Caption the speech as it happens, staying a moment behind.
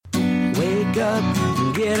wake up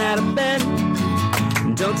and get out of bed.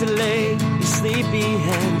 Don't delay your sleepy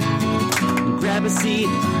head. Grab a seat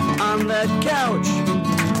on the couch.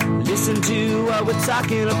 Listen to what we're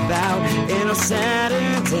talking about in our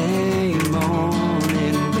Saturday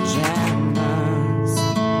morning pajamas.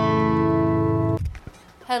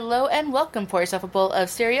 Hello and welcome. Pour yourself a bowl of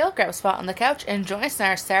cereal, grab a spot on the couch, and join us in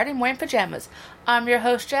our Saturday morning pajamas. I'm your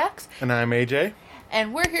host, Jax. And I'm AJ.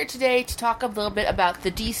 And we're here today to talk a little bit about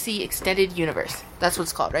the DC Extended Universe. That's what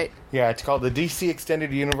it's called, right? Yeah, it's called the DC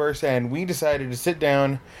Extended Universe, and we decided to sit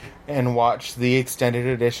down and watch the extended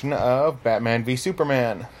edition of Batman v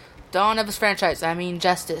Superman. Dawn of his franchise. I mean,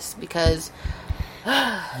 Justice, because...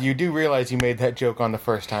 You do realize you made that joke on the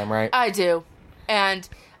first time, right? I do. And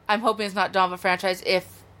I'm hoping it's not Dawn of a franchise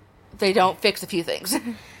if they don't fix a few things.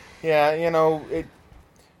 Yeah, you know,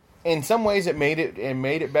 in some ways it made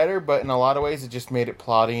it better, but in a lot of ways it just made it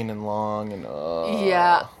plodding and long and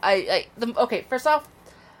Yeah, okay, first off,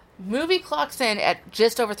 movie clocks in at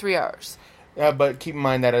just over 3 hours. Yeah, but keep in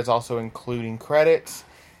mind that is also including credits.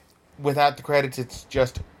 Without the credits, it's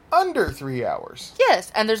just under 3 hours.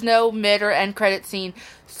 Yes, and there's no mid or end credit scene,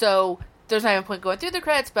 so there's not even a point going through the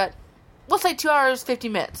credits, but let's say 2 hours, 50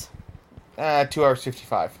 minutes. 2 hours,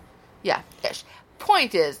 55. Yeah, ish.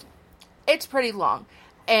 Point is, it's pretty long.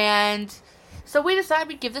 And so we decided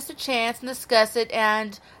we'd give this a chance and discuss it,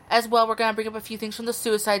 and as well we're going to bring up a few things from the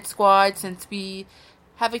Suicide Squad since we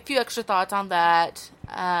have a few extra thoughts on that.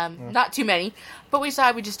 Not too many, but we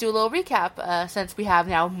decided we'd just do a little recap since we have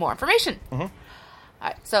now more information. Mm-hmm.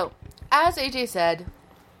 Alright, so as AJ said,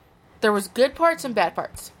 there was good parts and bad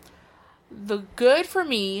parts. The good for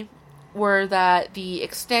me were that the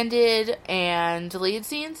extended and deleted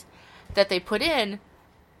scenes that they put in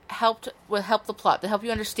help the plot. They help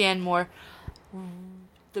you understand more.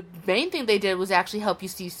 The main thing they did was actually help you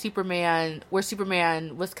see Superman, where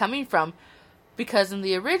Superman was coming from, because in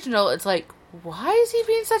the original, it's like, why is he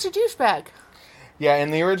being such a douchebag? Yeah,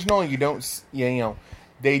 in the original, you don't,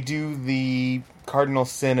 they do the cardinal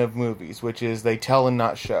sin of movies, which is they tell and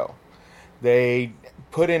not show. They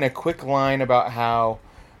put in a quick line about how,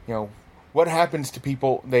 what happens to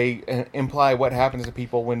people. They imply what happens to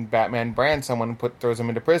people when Batman brands someone and throws them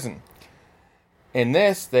into prison. In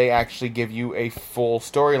this, they actually give you a full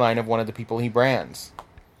storyline of one of the people he brands.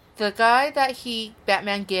 The guy that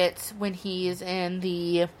Batman gets when he's in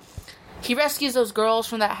he rescues those girls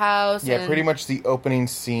from that house. Yeah, pretty much the opening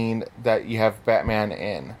scene that you have Batman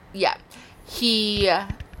in. Yeah.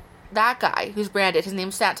 That guy who's branded, his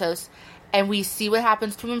name's Santos, and we see what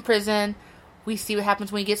happens to him in prison. We see what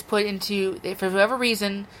happens when he gets put into, for whatever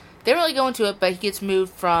reason, they don't really go into it, but he gets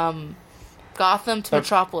moved from Gotham to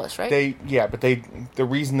Metropolis, right? The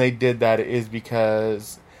reason they did that is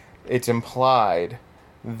because it's implied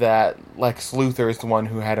that Lex Luthor is the one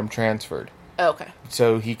who had him transferred. Okay.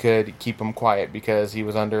 So he could keep him quiet because he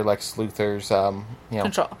was under Lex Luthor's,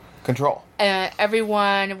 control. And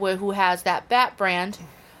everyone who has that Bat brand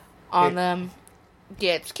on them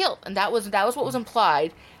gets killed, and that was what was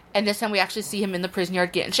implied. And this time we actually see him in the prison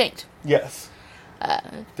yard getting shanked. Yes.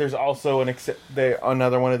 There's also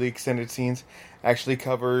another one of the extended scenes actually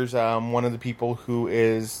covers one of the people who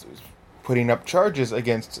is putting up charges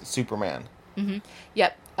against Superman. Mm-hmm.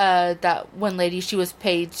 Yep. That one lady, she was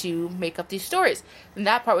paid to make up these stories. And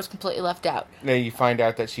that part was completely left out. Then you find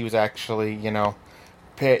out that she was actually,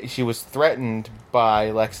 she was threatened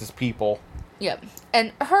by Lex's people. Yep.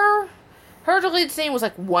 And her deleted scene was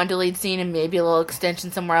like one deleted scene and maybe a little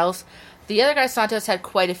extension somewhere else. The other guy, Santos, had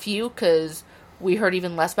quite a few because we heard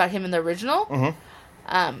even less about him in the original.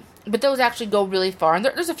 Mm-hmm. But those actually go really far. And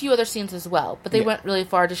there's a few other scenes as well. But they went really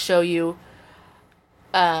far to show you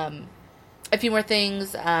a few more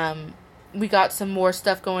things. We got some more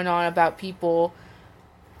stuff going on about people,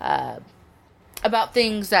 about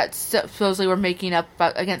things that supposedly were making up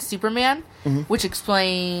against Superman, mm-hmm. which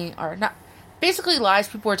basically lies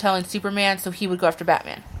people were telling Superman so he would go after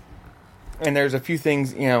Batman. And there's a few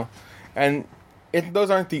things, and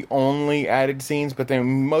those aren't the only added scenes, but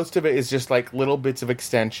then most of it is just like little bits of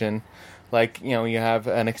extension. Like, you have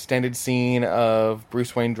an extended scene of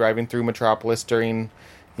Bruce Wayne driving through Metropolis during,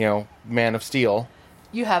 Man of Steel.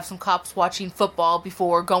 You have some cops watching football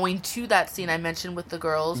before going to that scene I mentioned with the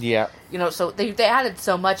girls. Yeah. So they added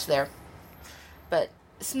so much there. But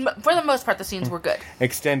for the most part, the scenes were good.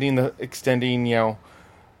 Extending,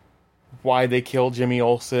 why they killed Jimmy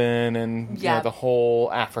Olsen and the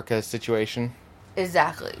whole Africa situation.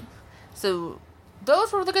 Exactly. So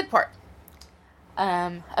those were the good part.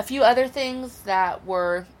 A few other things that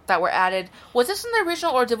were added. Was this in the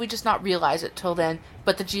original, or did we just not realize it till then?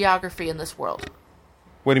 But the geography in this world.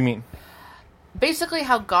 What do you mean? basically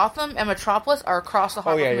how Gotham and Metropolis are across the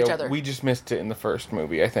harbor from each other. We just missed it in the first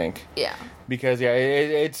movie, I think. Yeah. Because,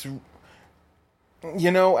 it's...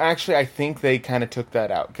 actually, I think they kind of took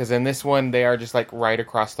that out. Because in this one, they are just, like, right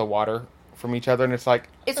across the water from each other. And it's like...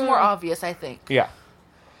 It's more obvious, I think. Yeah.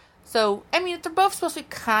 So, I mean, they're both supposed to be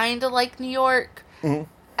kind of like New York. Mm-hmm.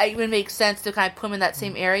 It would make sense to kind of put them in that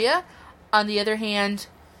same area. On the other hand,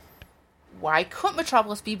 why couldn't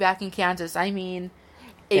Metropolis be back in Kansas? I mean...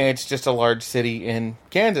 it's just a large city in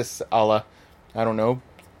Kansas, a la, I don't know,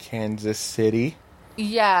 Kansas City.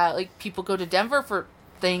 Yeah, like, people go to Denver for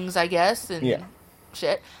things, I guess, and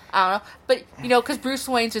shit. I don't know. But, because Bruce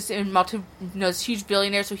Wayne's just this huge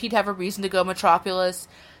billionaire, so he'd have a reason to go Metropolis.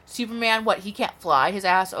 Superman, he can't fly his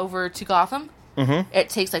ass over to Gotham? Mm-hmm. It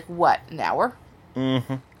takes, an hour?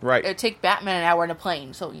 Mm-hmm. Right. It'd take Batman an hour in a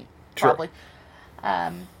plane, so True. Probably.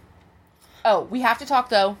 We have to talk,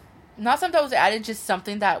 though. Not something that was added, just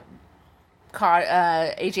something that caught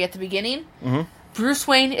AJ at the beginning. Mm-hmm. Bruce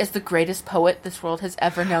Wayne is the greatest poet this world has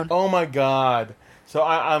ever known. Oh my god. So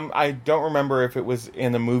I don't remember if it was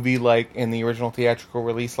in the movie, like in the original theatrical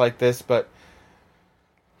release like this, but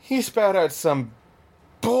he spat out some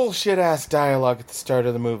bullshit ass dialogue at the start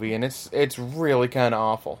of the movie, and it's really kind of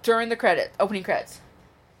awful. During the opening credits.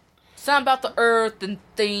 Something about the earth and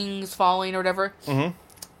things falling or whatever. Mm-hmm.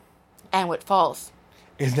 And what falls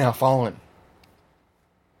is now fallen.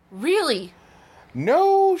 Really?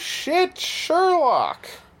 No shit, Sherlock.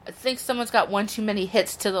 I think someone's got one too many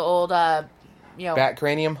hits to the old, Bat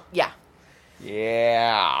cranium? Yeah.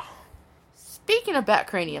 Yeah. Speaking of bat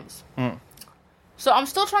craniums. So I'm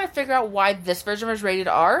still trying to figure out why this version was rated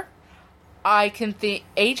R.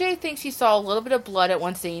 AJ thinks he saw a little bit of blood at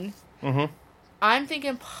one scene. Mm-hmm. I'm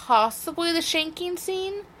thinking possibly the shanking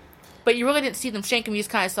scene. But you really didn't see them shank him. You just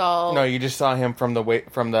kind of saw... No, you just saw him from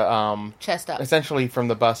the chest up. Essentially from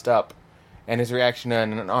the bust up. And his reaction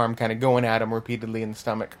and an arm kind of going at him repeatedly in the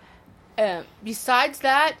stomach. Besides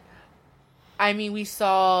that, I mean, we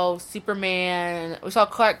saw Superman... We saw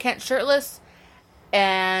Clark Kent shirtless.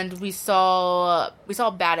 And we saw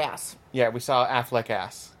Badass. Yeah, we saw Affleck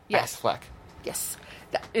ass. Yes. Ass fleck. Yes.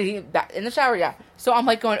 That, in the shower, yeah. So I'm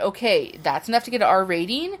going, okay, that's enough to get an R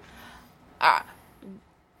rating?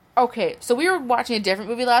 Okay, so we were watching a different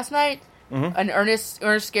movie last night, an Ernest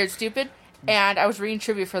Scared Stupid, and I was reading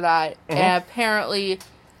trivia for that, and apparently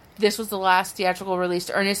this was the last theatrical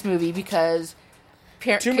released Ernest movie because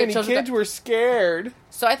too many kids were scared.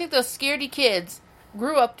 So I think those scaredy kids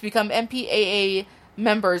grew up to become MPAA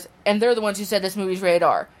members, and they're the ones who said this movie's rated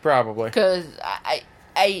R. Probably. Because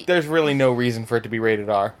there's really no reason for it to be rated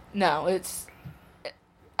R. No, was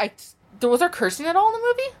there cursing at all in the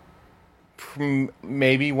movie?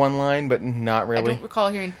 Maybe one line, but not really. I don't recall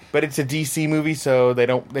hearing. But it's a DC movie, so they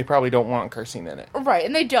probably don't want cursing in it. Right,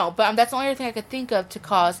 and they don't. But that's the only thing I could think of to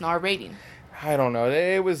cause an R rating. I don't know.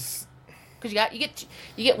 It was because you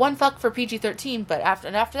get one fuck for PG-13, but after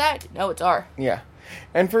that, no, it's R. Yeah,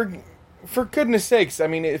 and for goodness sakes, I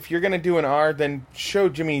mean, if you're gonna do an R, then show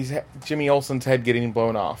Jimmy Olsen's head getting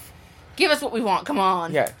blown off. Give us what we want. Come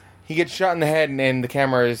on. Yeah, he gets shot in the head, and the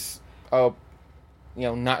camera is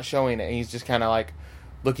not showing it. He's just kind of like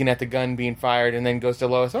looking at the gun being fired, and then goes to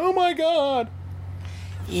Lois. Oh my god!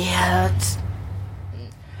 Yeah.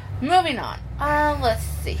 Moving on. Let's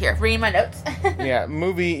see here. Reading my notes. Yeah,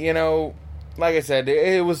 movie. Like I said,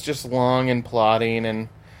 it was just long and plotting, and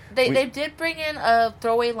they did bring in a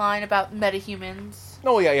throwaway line about metahumans.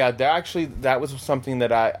 Oh yeah. That was something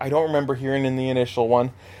that I don't remember hearing in the initial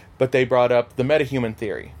one, but they brought up the metahuman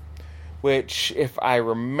theory. Which, if I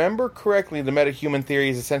remember correctly, the metahuman theory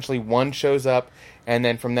is essentially one shows up, and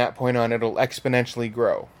then from that point on, it'll exponentially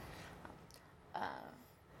grow.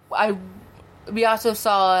 We also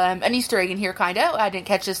saw an Easter egg in here, kind of. I didn't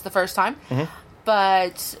catch this the first time. Mm-hmm.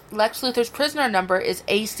 But Lex Luthor's prisoner number is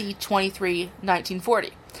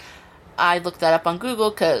AC-23-1940. I looked that up on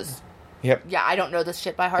Google, because... Yep. Yeah, I don't know this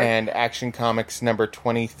shit by heart. And Action Comics number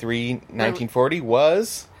 23-1940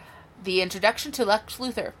 was... The introduction to Lex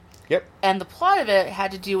Luthor. Yep. And the plot of it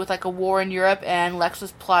had to do with, a war in Europe, and Lex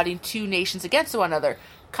was plotting two nations against one another.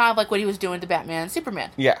 Kind of like what he was doing to Batman and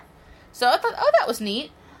Superman. Yeah. So I thought, that was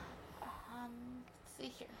neat. Let's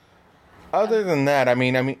see here. Other than that, I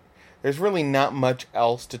mean, there's really not much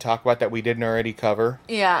else to talk about that we didn't already cover.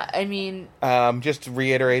 Yeah, I mean... just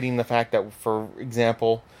reiterating the fact that, for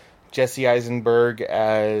example, Jesse Eisenberg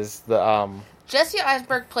as the... Jesse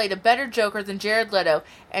Eisenberg played a better Joker than Jared Leto,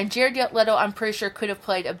 and Jared Leto, I'm pretty sure, could have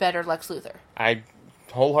played a better Lex Luthor. I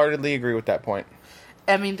wholeheartedly agree with that point.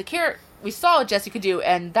 I mean, the character we saw what Jesse could do,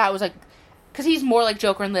 and that was because he's more like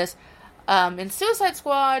Joker in this. In Suicide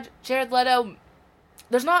Squad, Jared Leto,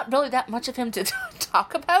 there's not really that much of him to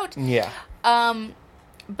talk about. Yeah.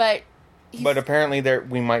 But apparently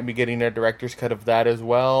we might be getting a director's cut of that as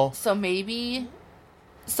well. So maybe.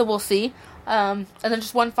 So we'll see. And then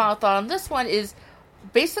just one final thought on this one is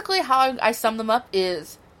basically how I sum them up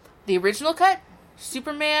is the original cut,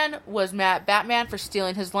 Superman was mad at Batman for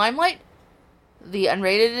stealing his limelight. The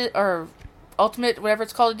unrated or ultimate, whatever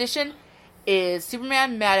it's called, edition is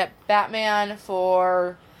Superman mad at Batman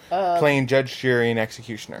for playing Judge, Jury, and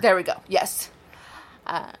Executioner. There we go. Yes.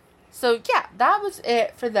 So yeah, that was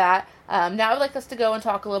it for that. Now I'd like us to go and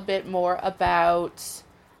talk a little bit more about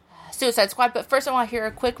Suicide Squad. But first I want to hear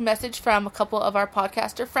a quick message from a couple of our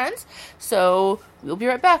podcaster friends. So we'll be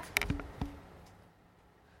right back.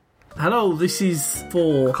 Hello, this is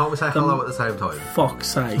for... Can't we say hello at the same time? Fuck's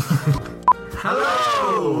sake.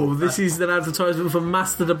 Hello! This is an advertisement for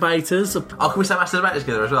Master Debaters. Oh, can we say Master Debaters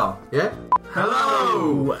together as well? Yeah?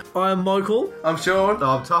 Hello! I'm Michael. I'm Sean.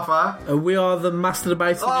 I'm Toffer. And we are the Master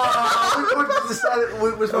Debaters. We are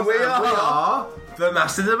the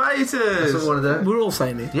Master Debaters. That's what we want to do. We're all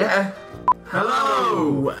saying it. Yeah.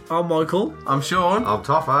 Hello! I'm Michael. I'm Sean. I'm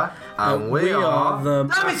Toffer. And we are the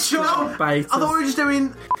Damn it, Sean! Debaters. I thought we were just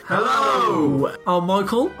doing... Hello! I'm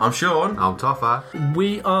Michael. I'm Sean. I'm Toffer.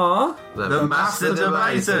 We are the Master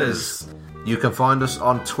Debaters. You can find us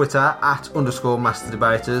on Twitter @_Master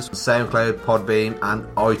Debaters, SoundCloud, Podbean, and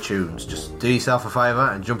iTunes. Just do yourself a favour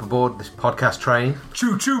and jump aboard this podcast train.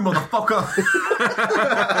 Choo choo, motherfucker!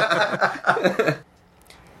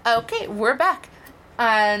 Okay, we're back.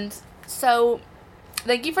 And so,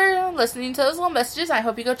 thank you for listening to those little messages. I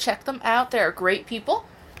hope you go check them out. They're great people.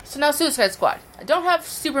 So now Suicide Squad. I don't have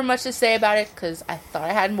super much to say about it because I thought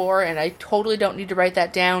I had more and I totally don't need to write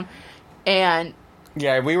that down. And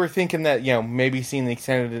yeah, we were thinking that, maybe seeing the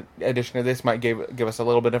extended edition of this might give us a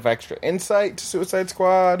little bit of extra insight to Suicide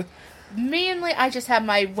Squad. Mainly, I just have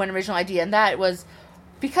my one original idea, and that was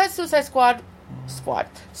because Suicide Squad,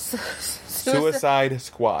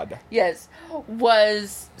 yes,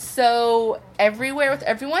 was so everywhere with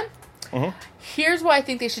everyone. Mm-hmm. Here's what I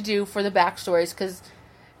think they should do for the backstories, because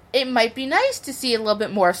it might be nice to see a little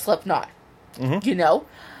bit more of Slipknot. Mm-hmm.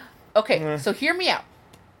 Okay, so hear me out.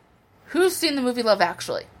 Who's seen the movie Love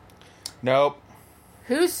Actually? Nope.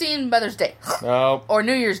 Who's seen Mother's Day? Nope. Or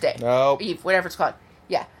New Year's Day? Nope. Eve, whatever it's called.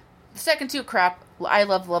 Yeah. The second two, crap. I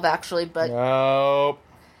love Love Actually, but... Nope.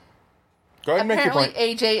 Go ahead and make your point.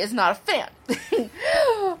 Apparently AJ is not a fan.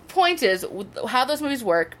 Point is, how those movies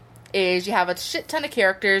work is you have a shit ton of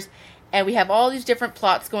characters, and we have all these different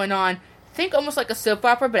plots going on. Think almost like a soap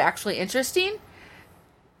opera, but actually interesting.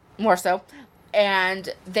 More so. And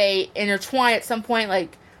they intertwine at some point,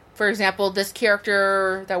 like... For example, this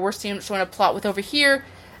character that we're showing a plot with over here,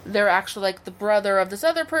 they're actually like the brother of this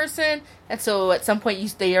other person, and so at some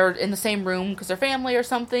point they are in the same room because they're family or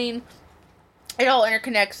something. It all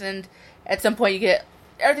interconnects, and at some point you get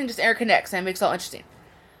everything just interconnects, and it makes it all interesting.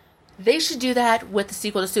 They should do that with the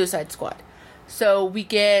sequel to Suicide Squad. So we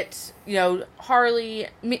get, Harley. I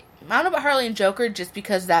don't know about Harley and Joker, just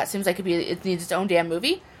because that seems like it needs its own damn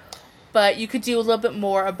movie. But you could do a little bit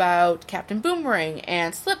more about Captain Boomerang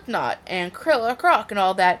and Slipknot and Killer Croc and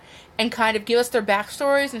all that, and kind of give us their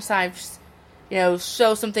backstories and kind of,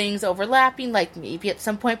 show some things overlapping. Like maybe at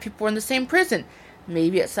some point people were in the same prison.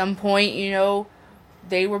 Maybe at some point,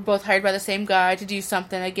 they were both hired by the same guy to do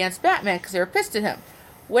something against Batman because they were pissed at him.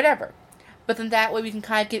 Whatever. But then that way we can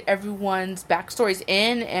kind of get everyone's backstories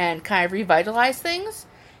in and kind of revitalize things,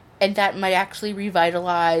 and that might actually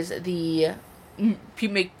revitalize get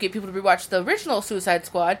people to rewatch the original Suicide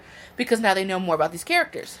Squad because now they know more about these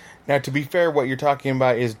characters. Now, to be fair, what you're talking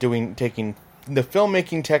about is taking the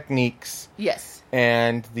filmmaking techniques, yes,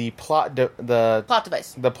 and the plot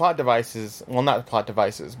devices. Well, not the plot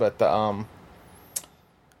devices, but the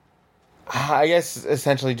I guess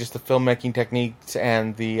essentially just the filmmaking techniques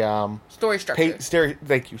and the story structure.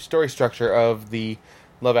 Story structure of the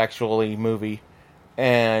Love Actually movie.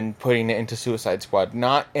 And putting it into Suicide Squad.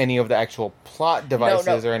 Not any of the actual plot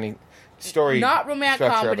devices or any story. Not romantic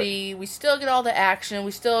comedy. We still get all the action.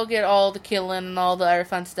 We still get all the killing and all the other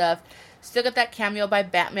fun stuff. Still get that cameo by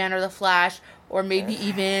Batman or the Flash. Or maybe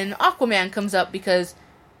even Aquaman comes up because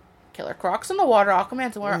Killer Croc's in the water, Aquaman's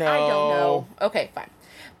in the water. No. I don't know. Okay, fine.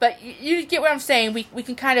 But you get what I'm saying. We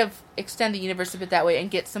can kind of extend the universe a bit that way and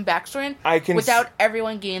get some backstory in without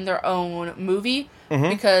everyone getting their own movie. Mm-hmm.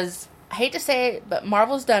 Because... I hate to say it, but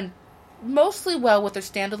Marvel's done mostly well with their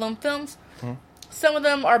standalone films. Mm-hmm. Some of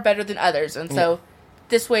them are better than others, and so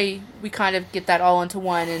this way we kind of get that all into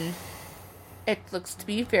one, and it looks to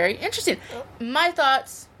be very interesting. My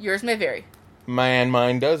thoughts, yours may vary.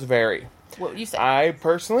 Mine does vary. What would you say? I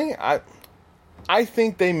personally, I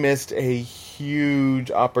think they missed a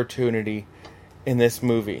huge opportunity in this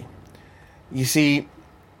movie. You see,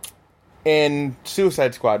 in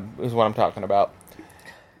Suicide Squad is what I'm talking about.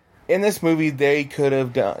 In this movie, they could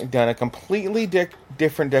have done a completely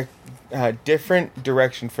different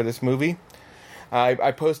direction for this movie.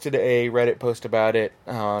 I posted a Reddit post about it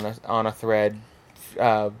on a thread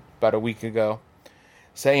about a week ago,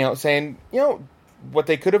 saying what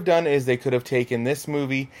they could have done is they could have taken this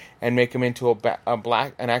movie and make them into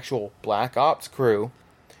an actual Black Ops crew,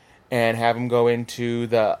 and have them go into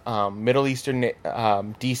the Middle Eastern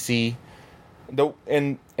DC.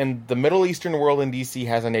 In the Middle Eastern world in DC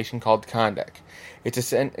has a nation called Kondak. It's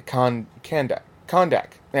a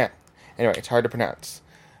Kondak. Yeah. Anyway, it's hard to pronounce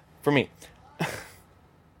for me.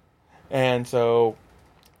 And so,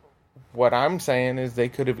 what I'm saying is they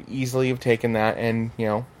could have easily have taken that and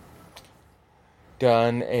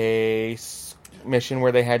done a mission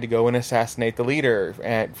where they had to go and assassinate the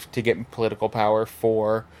leader to get political power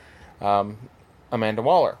for Amanda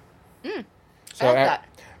Waller. So I like that.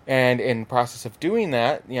 And in the process of doing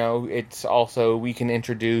that, it's also we can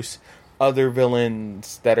introduce other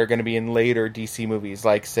villains that are going to be in later DC movies,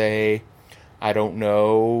 like, say, I don't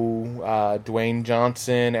know, Dwayne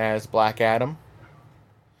Johnson as Black Adam.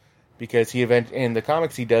 Because in the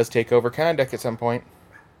comics, he does take over Kondak at some point.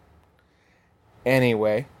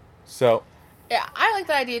 Anyway, so... Yeah, I like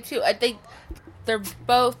that idea, too. I think they're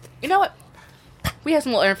both... You know what? We have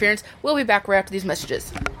some little interference. We'll be back right after these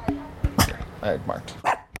messages. Marked.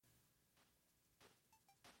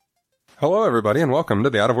 Hello, everybody, and welcome to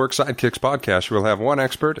the Out of Work Sidekicks podcast. We'll have one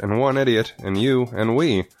expert and one idiot, and you and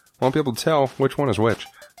we won't be able to tell which one is which.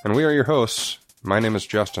 And we are your hosts. My name is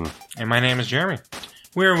Justin. And my name is Jeremy.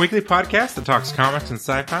 We're a weekly podcast that talks comics and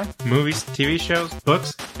sci-fi, movies, TV shows,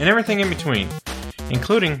 books, and everything in between,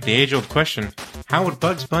 including the age-old question, how would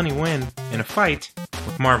Bugs Bunny win in a fight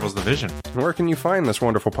with Marvel's The Vision? Where can you find this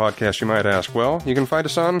wonderful podcast, you might ask? Well, you can find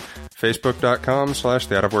us on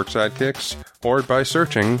Facebook.com/The Out of Work Sidekicks, or by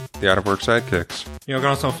searching The Out of Work Sidekicks. You can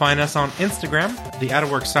also find us on Instagram, The Out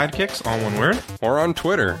of Work Sidekicks, all one word. Or on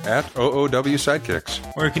Twitter, @OOW Sidekicks.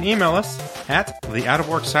 Or you can email us at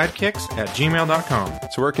theoutofworksidekicks@gmail.com.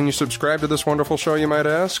 So where can you subscribe to this wonderful show, you might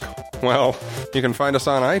ask? Well, you can find us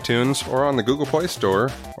on iTunes, or on the Google Play Store,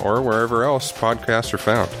 or wherever else podcasts are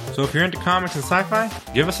found. So if you're into comics and sci-fi,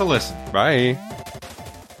 give us a listen. Bye!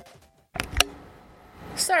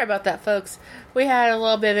 Sorry about that, folks. We had a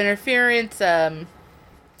little bit of interference. Our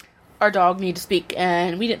dog needed to speak,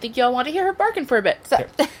 and we didn't think y'all wanted to hear her barking for a bit. So,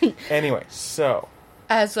 Anyway, so...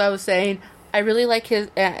 as I was saying, I really like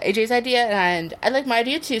AJ's idea, and I like my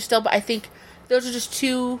idea too still, but I think those are just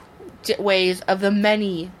two ways of the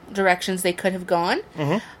many directions they could have gone.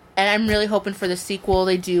 Mm-hmm. And I'm really hoping for the sequel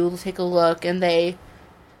they do take a look, and they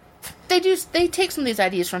take some of these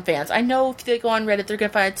ideas from fans. I know if they go on Reddit, they're going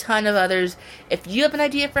to find a ton of others. If you have an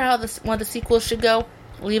idea for how one of the sequels should go,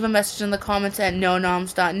 leave a message in the comments at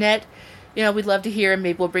nonoms.net. We'd love to hear, and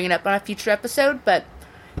maybe we'll bring it up on a future episode. But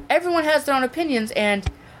everyone has their own opinions, and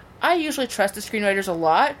I usually trust the screenwriters a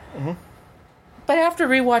lot. Mm-hmm. But after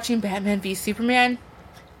rewatching Batman v Superman,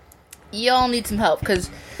 y'all need some help, because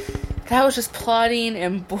that was just plotting,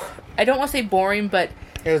 and I don't want to say boring, but...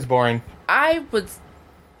 It was boring. I was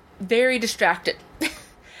very distracted.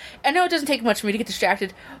 I know it doesn't take much for me to get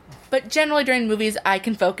distracted, but generally during movies I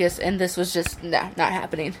can focus, and this was just not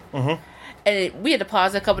happening. Mm-hmm. And we had to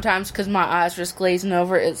pause a couple times because my eyes were just glazing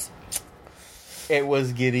over. It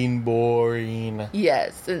was getting boring.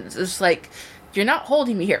 Yes, and it's just like, you're not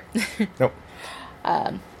holding me here. Nope.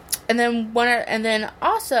 And then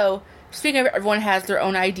also, speaking of everyone has their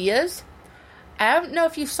own ideas, I don't know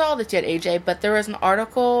if you saw this yet, AJ, but there was an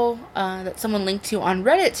article that someone linked to on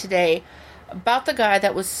Reddit today about the guy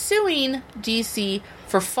that was suing DC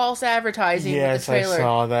for false advertising with the trailer. Yes, I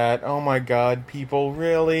saw that. Oh my god, people,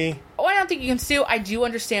 really? Oh, I don't think you can sue. I do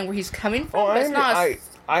understand where he's coming from, but it's not...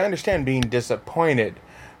 I understand being disappointed,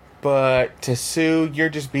 but to sue, you're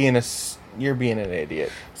being an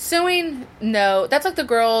idiot. Suing, no. That's like the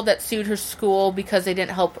girl that sued her school because they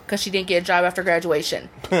didn't help, because she didn't get a job after graduation.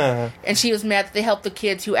 And she was mad that they helped the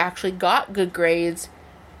kids who actually got good grades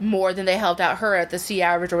more than they helped out her at the C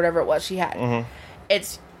average or whatever it was she had.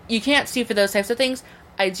 Mm-hmm. You can't sue for those types of things.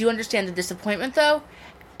 I do understand the disappointment, though.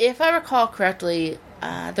 If I recall correctly,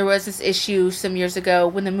 there was this issue some years ago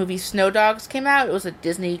when the movie Snow Dogs came out. It was a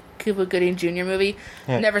Disney Cuba Gooding Jr. movie.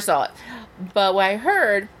 Never saw it. But what I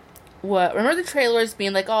heard... remember the trailers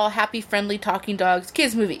being like, oh, happy, friendly, talking dogs,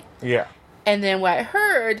 kids movie. Yeah. And then what I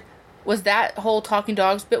heard was that whole talking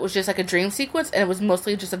dogs bit was just like a dream sequence, and it was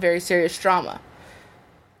mostly just a very serious drama.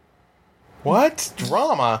 What?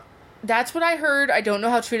 Drama? That's what I heard. I don't know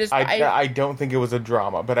how true it is. But I don't think it was a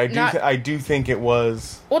drama, but I do think it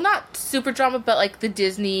was well, not super drama, but like the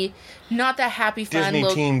Disney, not that happy fun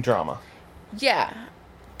Disney teen drama. Yeah,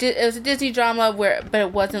 it was a Disney drama but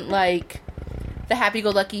it wasn't like the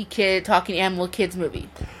happy-go-lucky kid talking animal kids movie.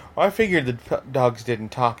 Well, I figured the dogs didn't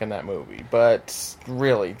talk in that movie, but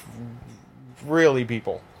really,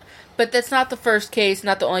 people. But that's not the first case,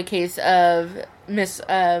 not the only case of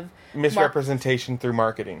misrepresentation through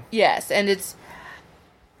marketing. Yes, and it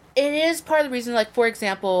is part of the reason. Like, for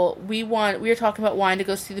example, we were talking about wanting to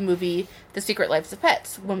go see the movie The Secret Lives of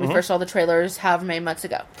Pets when we first saw the trailers however many months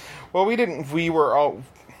ago. Well, we didn't. We were all.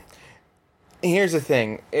 Here's the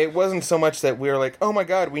thing. It wasn't so much that we were like, oh my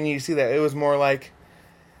god, we need to see that. It was more like,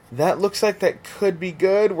 that looks like that could be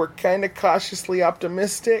good. We're kind of cautiously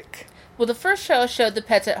optimistic. Well, the first show showed the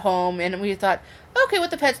pets at home, and we thought, okay,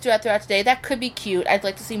 what the pets do throughout today, that could be cute. I'd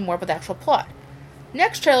like to see more about the actual plot.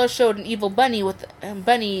 Next trailer showed an evil bunny with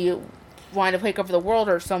bunny wanting to take over the world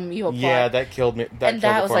or some evil plot. Yeah, that killed me.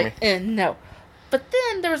 That was like, no. But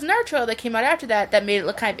then there was another trailer that came out after that made it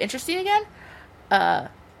look kind of interesting again.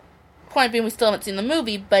 Point being, we still haven't seen the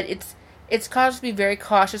movie, but it's caused us to be very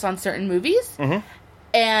cautious on certain movies. Mm-hmm.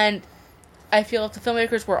 And I feel if the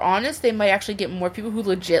filmmakers were honest, they might actually get more people who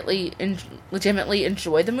legitimately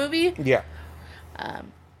enjoy the movie. Yeah.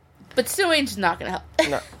 But suing is not going to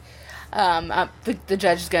help. No. The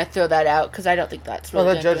judge is going to throw that out because I don't think that's really.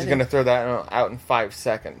 Well, the judge is going to throw that out in 5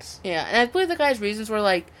 seconds. Yeah, and I believe the guy's reasons were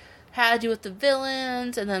like had to do with the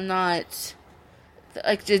villains and then not.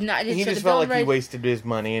 Like, he just felt like he wasted his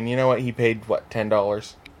money, and you know what? He paid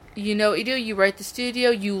 $10. You know what you do? You write the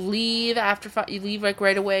studio, you leave like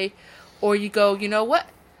right away, or you go. You know what?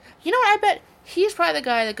 I bet he's probably the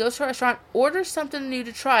guy that goes to a restaurant, orders something new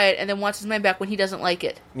to try it, and then wants his money back when he doesn't like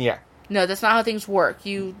it. Yeah. No, that's not how things work.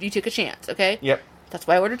 You take a chance, okay? Yep. That's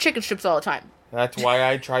why I order chicken strips all the time. That's why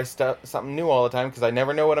I try something new all the time, because I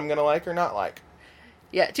never know what I'm going to like or not like.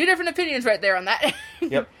 Yeah, 2 different opinions right there on that.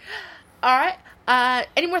 Yep. All right.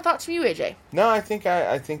 Any more thoughts from you, AJ? No, I think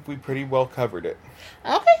we pretty well covered it.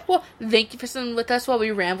 Okay, well, thank you for sitting with us while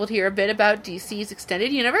we rambled here a bit about DC's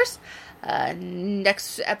Extended Universe.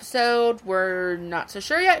 Next episode, we're not so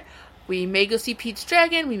sure yet. We may go see Pete's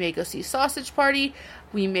Dragon. We may go see Sausage Party.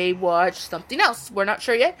 We may watch something else. We're not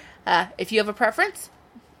sure yet. If you have a preference,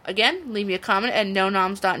 again, leave me a comment at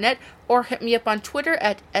nonoms.net or hit me up on Twitter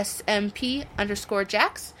at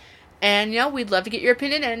SMP_Jax. And, we'd love to get your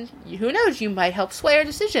opinion, and who knows, you might help sway our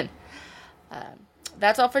decision.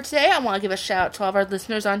 That's all for today. I want to give a shout out to all of our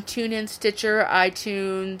listeners on TuneIn, Stitcher,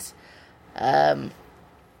 iTunes,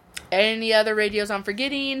 any other radios I'm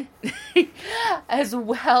forgetting. As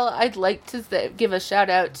well, I'd like to give a shout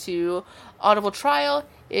out to Audible Trial.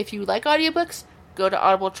 If you like audiobooks, go to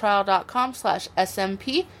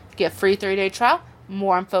audibletrial.com/SMP. Get a free 30-day trial.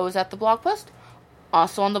 More info is at the blog post.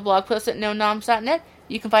 Also on the blog post at nonoms.net,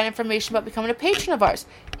 you can find information about becoming a patron of ours.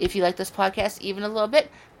 If you like this podcast even a little bit,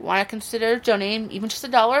 want to consider donating even just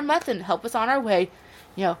 $1 a month and help us on our way.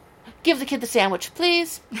 Give the kid the sandwich,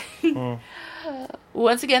 please.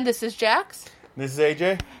 Once again, this is Jax. This is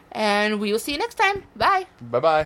AJ. And we will see you next time. Bye. Bye-bye.